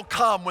hour will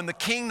come when the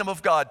kingdom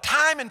of God,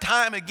 time and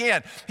time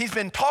again, he's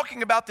been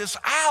talking about this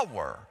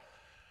hour.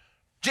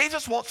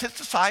 Jesus wants his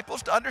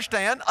disciples to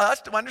understand,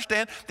 us to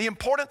understand the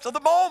importance of the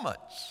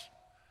moments.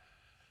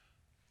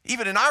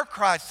 Even in our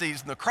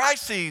crises and the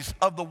crises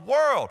of the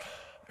world,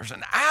 there's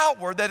an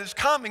hour that is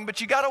coming,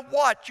 but you got to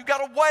watch, you got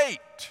to wait.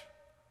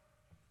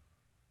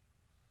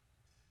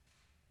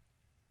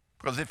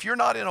 Because if you're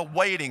not in a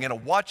waiting and a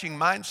watching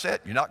mindset,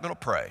 you're not going to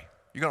pray.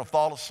 You're going to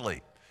fall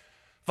asleep.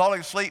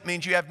 Falling asleep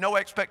means you have no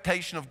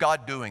expectation of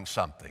God doing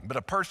something. But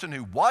a person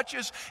who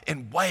watches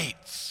and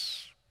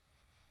waits,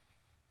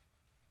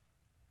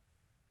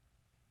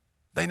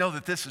 they know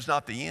that this is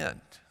not the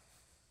end.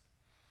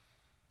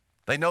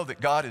 They know that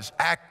God is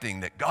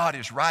acting, that God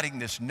is writing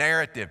this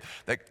narrative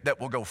that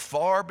will go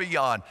far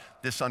beyond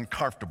this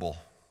uncomfortable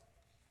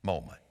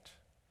moment.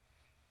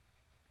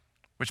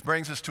 Which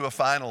brings us to a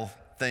final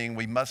thing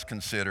we must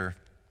consider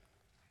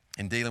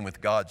in dealing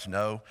with God's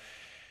no.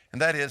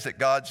 And that is that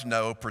God's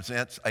no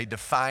presents a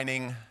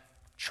defining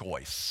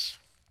choice.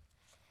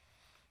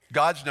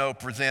 God's no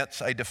presents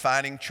a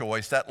defining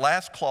choice. That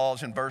last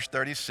clause in verse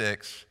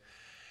 36,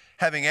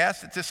 having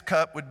asked that this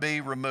cup would be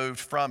removed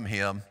from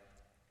him,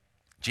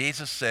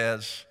 Jesus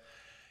says,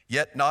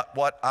 yet not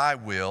what I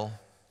will,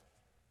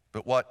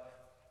 but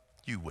what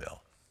you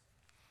will.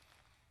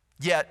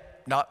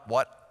 Yet not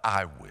what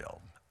I will.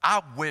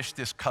 I wish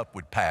this cup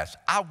would pass.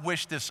 I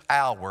wish this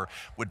hour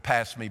would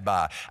pass me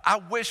by. I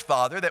wish,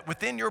 Father, that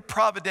within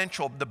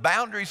the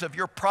boundaries of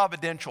your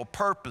providential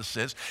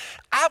purposes,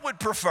 I would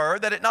prefer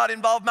that it not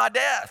involve my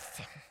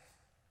death.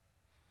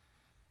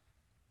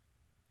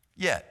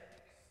 Yet,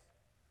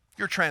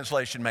 your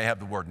translation may have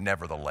the word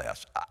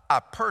nevertheless. I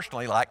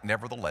personally like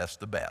nevertheless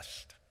the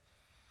best.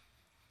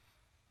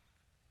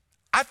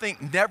 I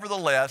think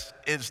nevertheless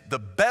is the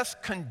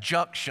best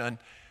conjunction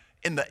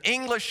in the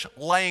English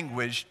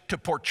language to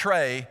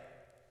portray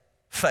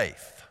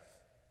faith.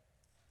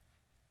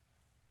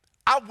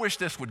 I wish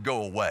this would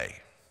go away.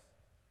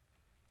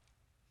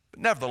 But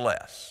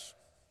nevertheless,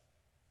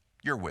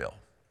 your will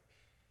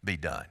be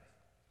done.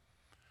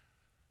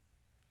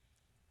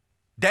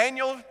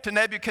 Daniel to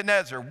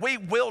Nebuchadnezzar, we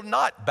will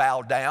not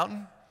bow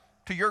down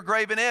to your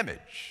graven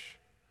image,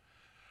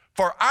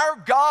 for our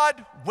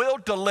God will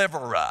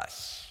deliver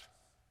us.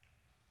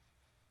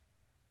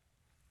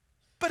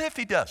 But if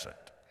he doesn't,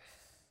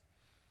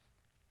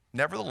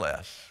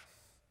 nevertheless,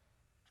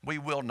 we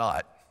will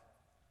not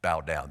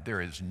bow down.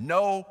 There is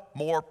no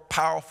more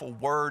powerful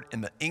word in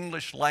the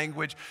English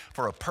language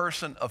for a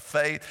person of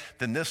faith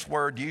than this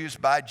word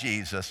used by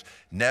Jesus,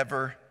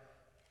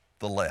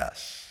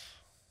 nevertheless.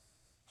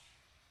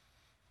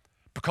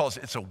 Because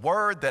it's a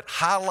word that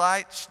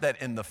highlights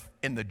that in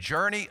the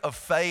journey of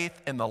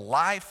faith, in the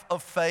life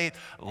of faith,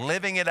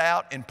 living it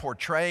out and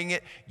portraying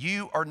it,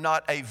 you are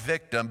not a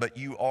victim, but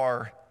you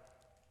are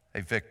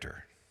a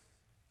victor.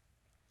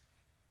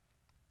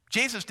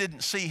 Jesus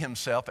didn't see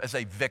himself as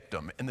a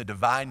victim in the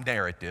divine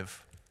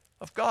narrative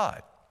of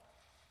God.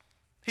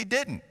 He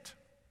didn't.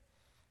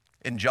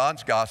 In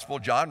John's gospel,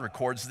 John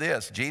records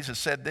this. Jesus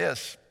said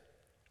this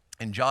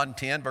in John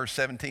 10, verse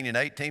 17 and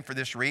 18, for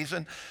this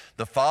reason,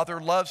 the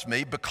Father loves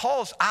me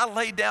because I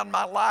lay down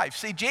my life.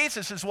 See,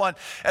 Jesus is one,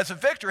 as a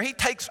victor, he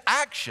takes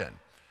action.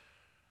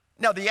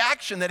 Now, the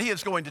action that he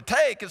is going to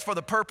take is for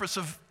the purpose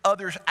of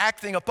others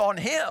acting upon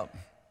him.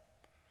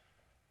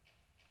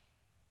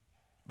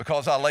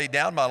 Because I laid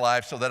down my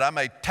life so that I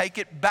may take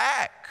it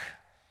back.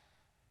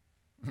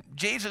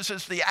 Jesus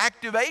is the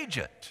active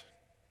agent.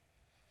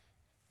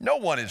 No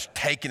one is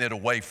taking it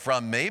away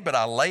from me, but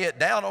I lay it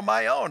down on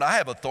my own. I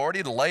have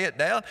authority to lay it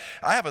down.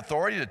 I have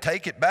authority to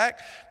take it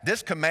back.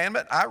 This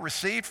commandment I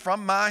received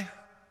from my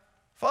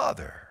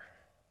Father.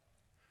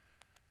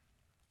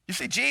 You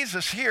see,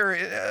 Jesus here,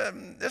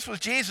 this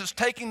was Jesus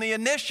taking the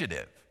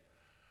initiative.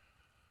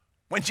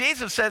 When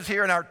Jesus says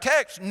here in our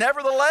text,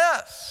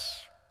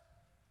 nevertheless,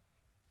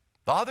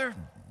 Father,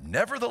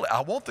 nevertheless,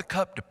 I want the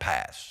cup to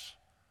pass.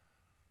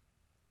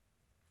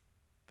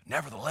 But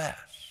nevertheless,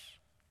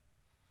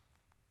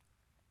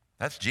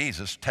 that's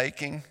Jesus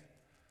taking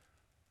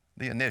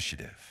the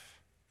initiative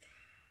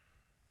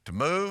to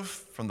move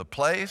from the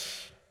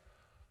place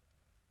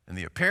and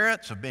the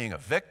appearance of being a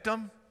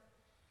victim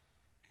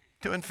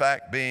to, in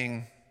fact,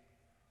 being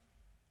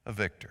a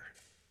victor.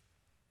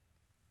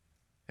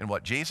 And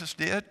what Jesus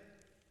did,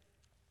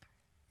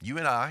 you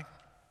and I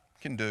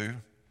can do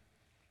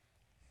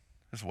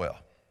as well.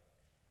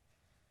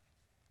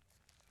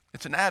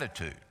 It's an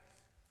attitude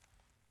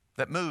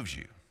that moves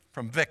you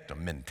from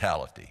victim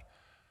mentality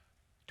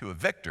to a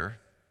victor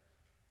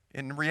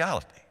in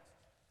reality.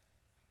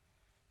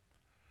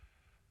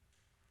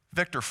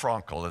 Viktor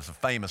Frankl is a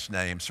famous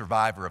name,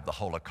 survivor of the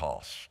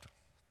Holocaust.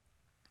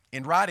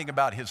 In writing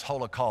about his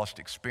Holocaust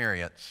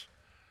experience,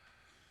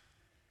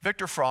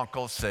 Viktor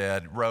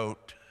Frankl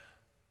wrote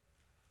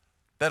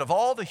that of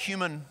all the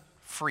human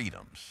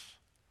freedoms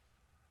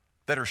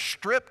that are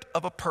stripped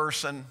of a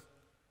person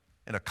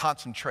in a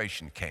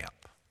concentration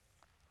camp,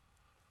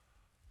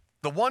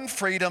 the one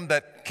freedom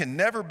that can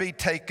never be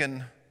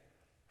taken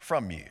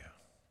from you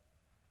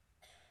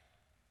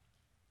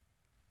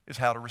is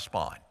how to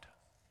respond.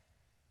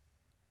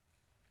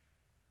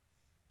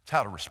 It's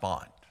how to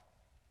respond.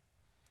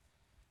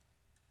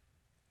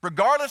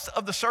 Regardless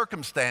of the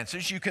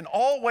circumstances, you can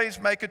always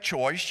make a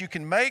choice. You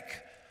can make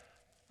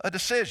a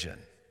decision.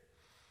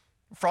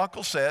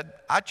 Frankl said,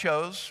 I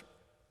chose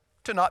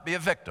to not be a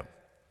victim.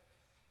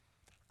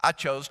 I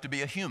chose to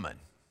be a human.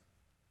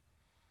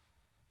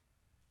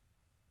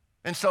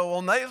 And so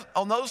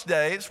on those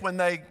days when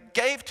they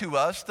gave to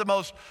us the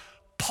most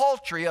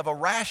paltry of a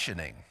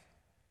rationing,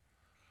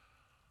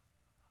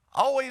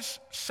 I always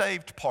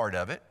saved part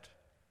of it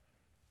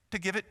to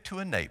give it to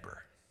a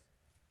neighbor,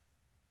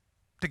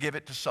 to give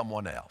it to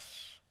someone else,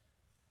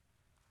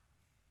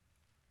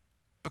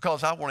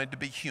 because I wanted to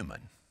be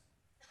human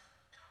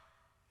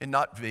and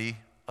not be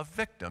a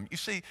victim. You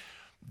see,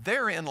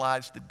 therein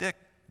lies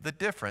the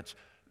difference.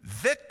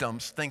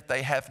 Victims think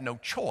they have no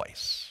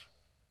choice.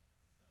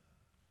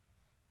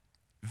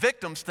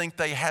 Victims think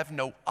they have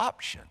no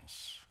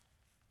options.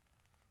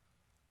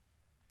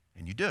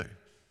 And you do.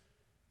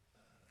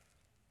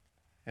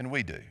 And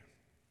we do.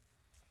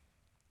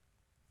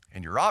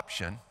 And your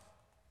option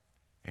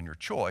and your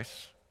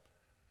choice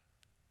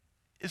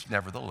is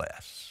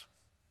nevertheless.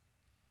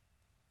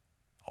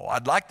 Oh,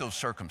 I'd like those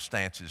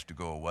circumstances to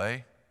go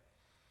away.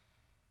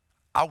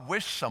 I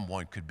wish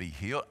someone could be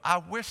healed. I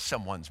wish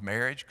someone's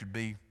marriage could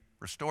be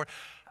restored.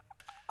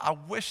 I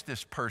wish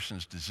this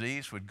person's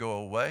disease would go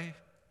away.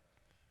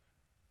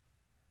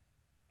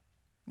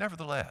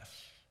 Nevertheless,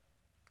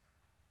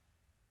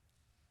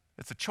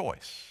 it's a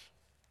choice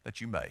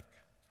that you make,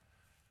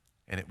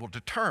 and it will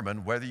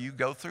determine whether you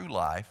go through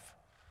life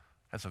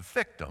as a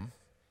victim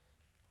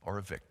or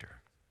a victor.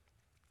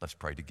 Let's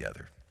pray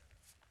together.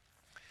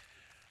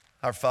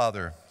 Our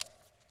Father,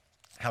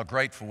 how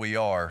grateful we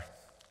are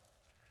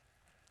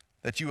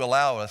that you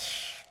allow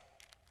us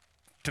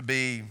to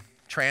be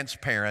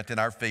transparent in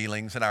our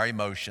feelings and our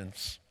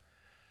emotions,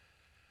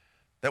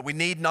 that we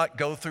need not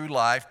go through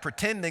life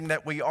pretending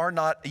that we are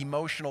not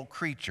emotional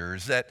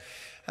creatures, that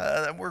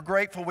we're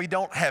grateful we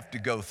don't have to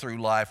go through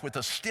life with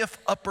a stiff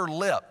upper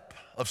lip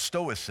of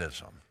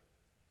stoicism,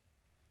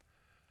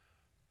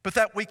 but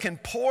that we can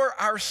pour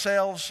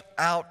ourselves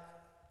out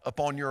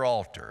upon your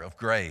altar of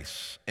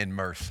grace and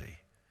mercy,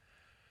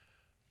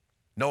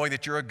 knowing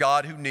that you're a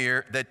God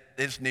that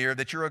is near,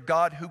 that you're a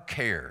God who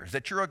cares,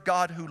 that you're a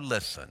God who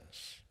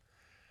listens,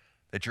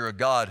 that you're a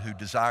God who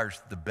desires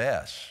the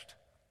best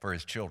for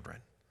his children.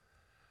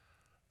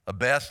 A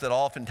best that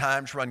often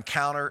runs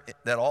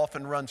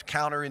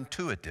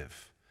counterintuitive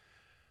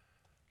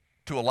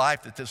to a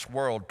life that this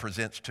world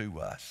presents to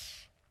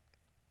us.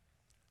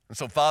 And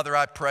so, Father,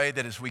 I pray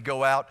that as we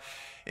go out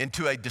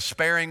into a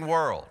despairing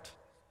world,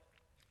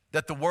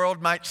 that the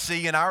world might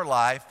see in our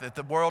life, that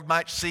the world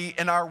might see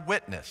in our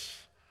witness,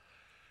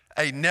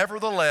 a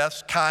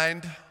nevertheless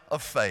kind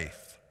of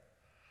faith.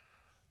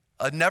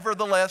 A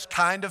nevertheless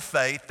kind of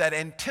faith that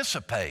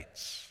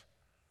anticipates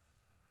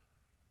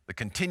the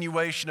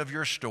continuation of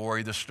your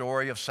story, the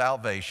story of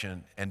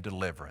salvation and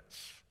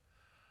deliverance.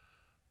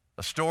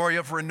 A story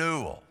of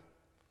renewal,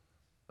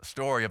 a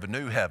story of a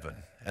new heaven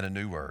and a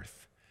new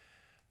earth.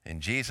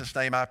 In Jesus'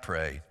 name I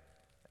pray,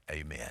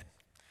 amen.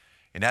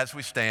 And as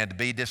we stand to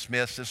be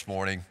dismissed this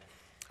morning,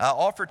 I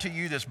offer to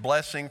you this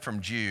blessing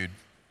from Jude,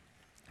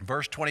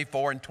 verse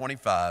 24 and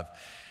 25.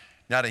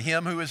 Now to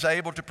him who is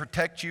able to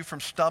protect you from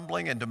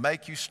stumbling and to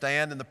make you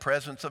stand in the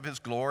presence of his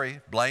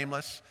glory,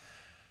 blameless,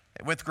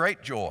 and with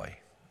great joy,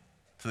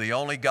 to the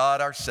only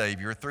God, our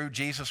Savior, through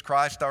Jesus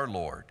Christ our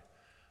Lord,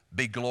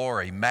 be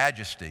glory,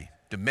 majesty,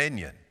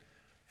 dominion,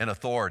 and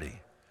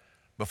authority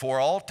before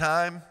all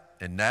time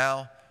and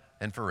now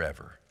and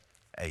forever.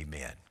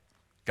 Amen.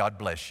 God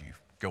bless you.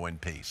 Go in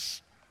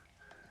peace.